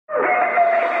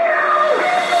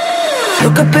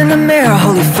Look up in the mirror,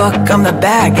 holy fuck, I'm the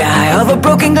bad guy. All the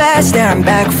broken glass staring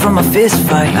back from a fist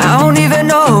fight. I don't even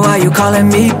know why you calling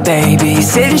me baby.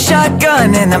 Sitting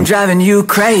shotgun and I'm driving you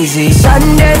crazy.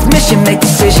 Sudden death mission, make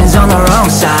decisions on the wrong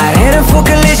side. Heading for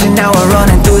collision, now we're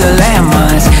running through the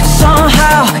landmines.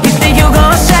 Somehow, you think you're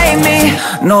gonna save me?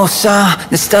 No sir,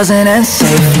 this doesn't end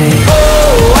safely.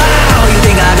 Oh wow, you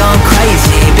think I've gone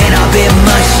crazy. Been a bit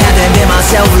much, haven't been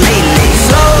myself lately.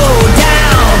 Slow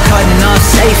down, cutting off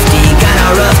safety. Got a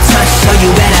rough touch, so you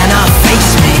better not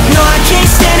face me. No, I can't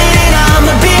stand it and I'm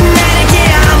a bit manic.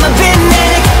 Yeah, I'm a bit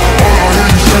manic.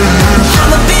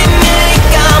 I'm a bit manic,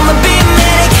 I'm a bit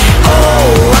manic.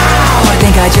 Oh wow, I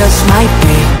think I just might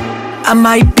be. I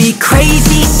might be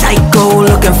crazy, psycho,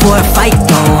 looking for a fight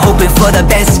though. Hoping for the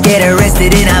best, get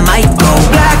arrested and I might go.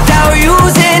 Blacked out,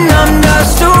 using, I'm not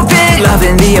stupid.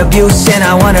 Loving the abuse and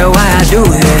I wonder why I do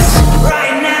this.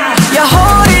 Right now, you're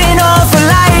holding on for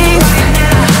life.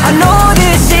 I know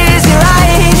this isn't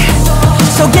right,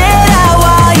 so get out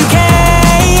while you can.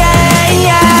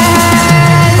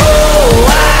 Oh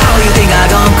wow, you think I've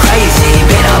gone crazy.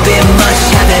 Been a bit much,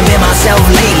 haven't been myself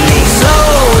lately.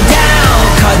 Slow down,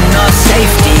 cutting off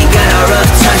safety. Got a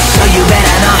rough touch, so you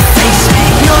better not face me.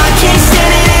 No, I can't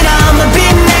stand it and I'm a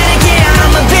bit manic. Yeah,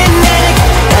 I'm a bit manic.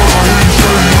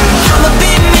 I'm a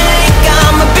bit manic,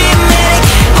 I'm a bit manic.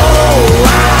 Oh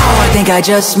wow, I think I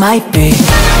just might be.